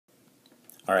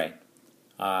Alright,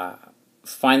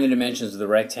 find the dimensions of the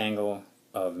rectangle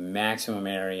of maximum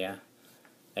area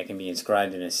that can be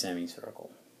inscribed in a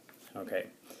semicircle. Okay,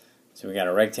 so we got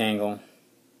a rectangle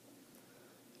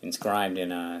inscribed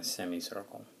in a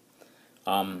semicircle.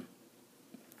 To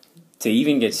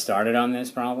even get started on this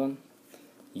problem,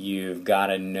 you've got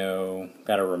to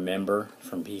remember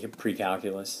from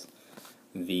pre-calculus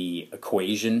the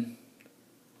equation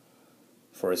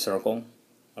for a circle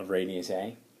of radius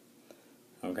A.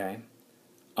 Okay,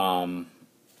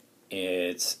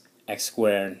 it's x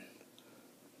squared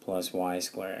plus y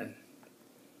squared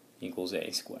equals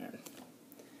a squared.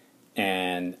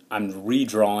 And I'm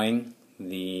redrawing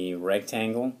the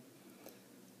rectangle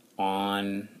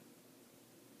on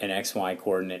an xy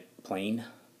coordinate plane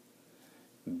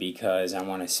because I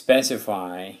want to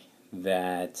specify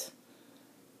that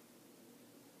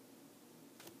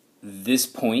this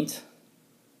point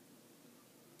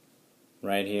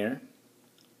right here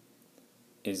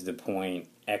is the point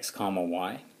x comma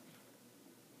y,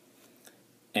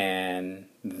 and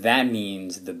that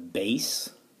means the base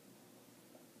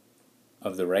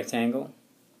of the rectangle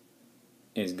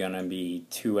is going to be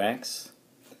 2x,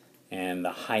 and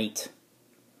the height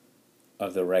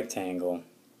of the rectangle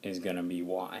is going to be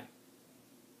y.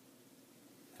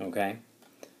 Okay?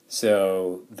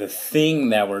 So the thing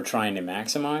that we're trying to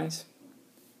maximize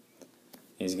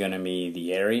is going to be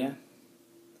the area,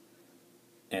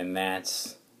 and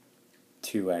that's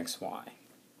 2xy.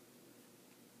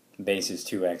 Base is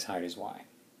 2x, height is y.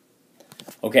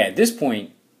 Okay, at this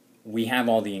point, we have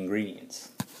all the ingredients.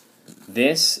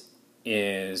 This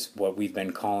is what we've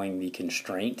been calling the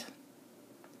constraint.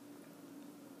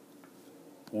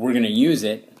 We're going to use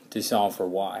it to solve for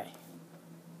y.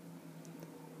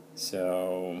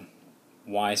 So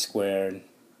y squared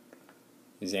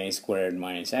is a squared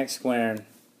minus x squared.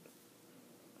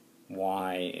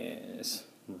 Y is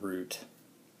root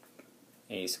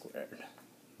a squared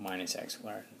minus x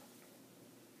squared.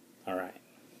 Alright.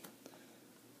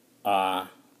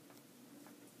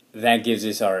 That gives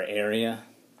us our area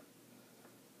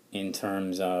in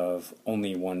terms of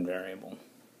only one variable.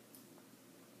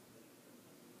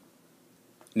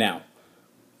 Now,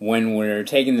 when we're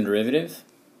taking the derivative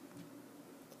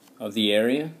of the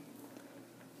area,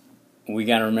 we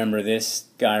got to remember this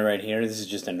guy right here. This is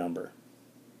just a number.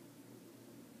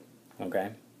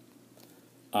 Okay?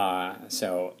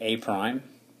 So a prime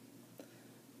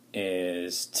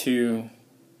is 2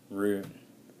 root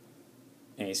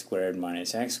a squared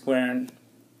minus x squared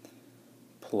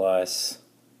plus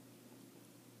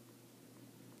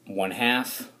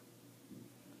 1/2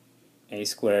 a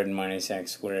squared minus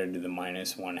x squared to the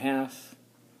minus 1/2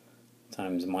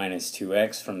 times minus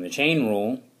 2x from the chain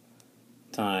rule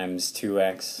times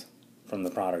 2x from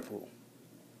the product rule.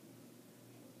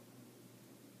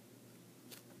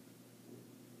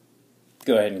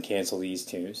 Go ahead and cancel these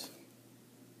 2's.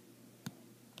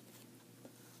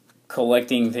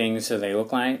 Collecting things so they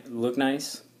look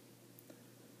nice.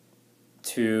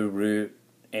 2 root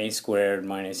a squared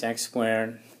minus x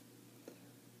squared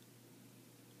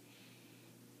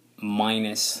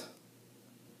minus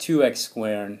 2x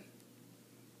squared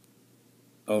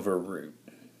over root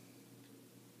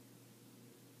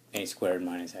a squared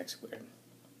minus x squared.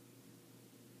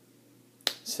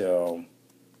 So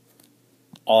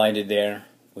all I did there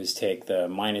was take the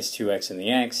minus 2x and the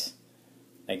x.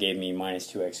 That gave me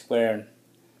minus 2x squared,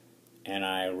 and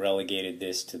I relegated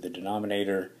this to the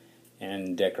denominator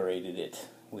and decorated it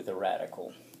with a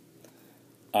radical.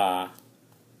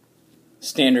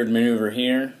 Standard maneuver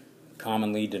here,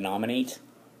 commonly denominate,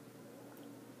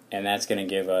 and that's going to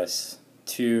give us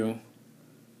 2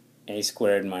 a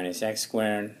squared minus x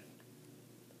squared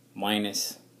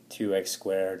minus 2x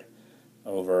squared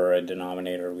over a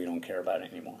denominator we don't care about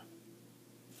anymore.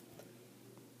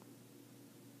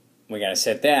 We got to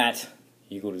set that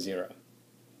equal to 0.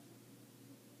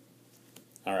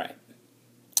 Alright.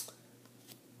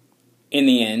 In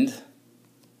the end,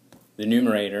 the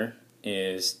numerator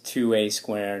is 2a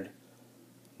squared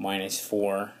minus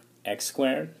 4x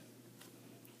squared.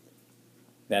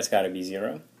 That's got to be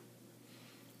 0.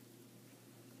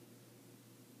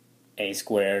 A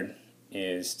squared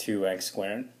is 2x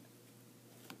squared.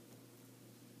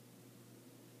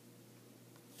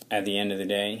 At the end of the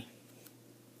day,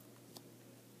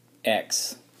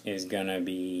 x is going to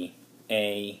be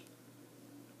a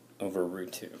over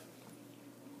root 2.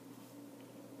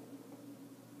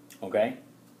 Okay?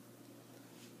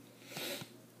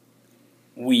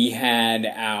 We had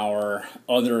our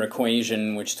other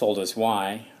equation which told us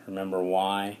y. Remember,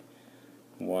 y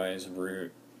was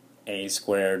root a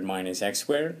squared minus x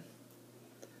squared.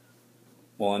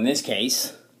 Well, in this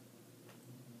case,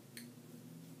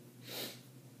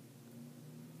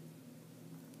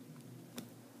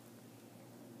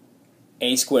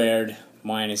 a squared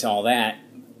minus all that,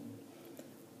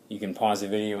 you can pause the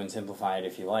video and simplify it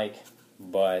if you like,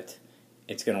 but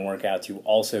it's going to work out to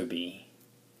also be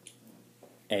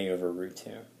a over root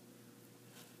 2.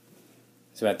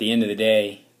 So at the end of the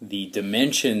day, the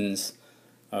dimensions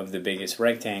of the biggest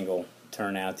rectangle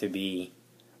turn out to be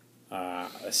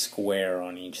a square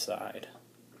on each side.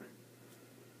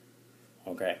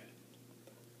 Okay.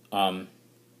 The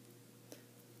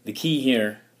key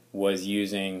here was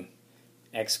using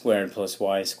x squared plus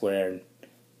y squared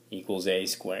equals a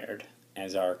squared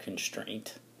as our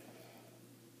constraint,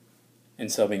 and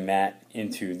subbing that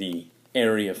into the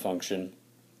area function,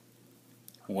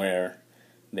 where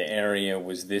the area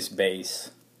was this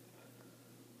base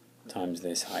times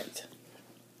this height.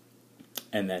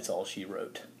 And that's all she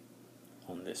wrote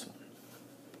on this one.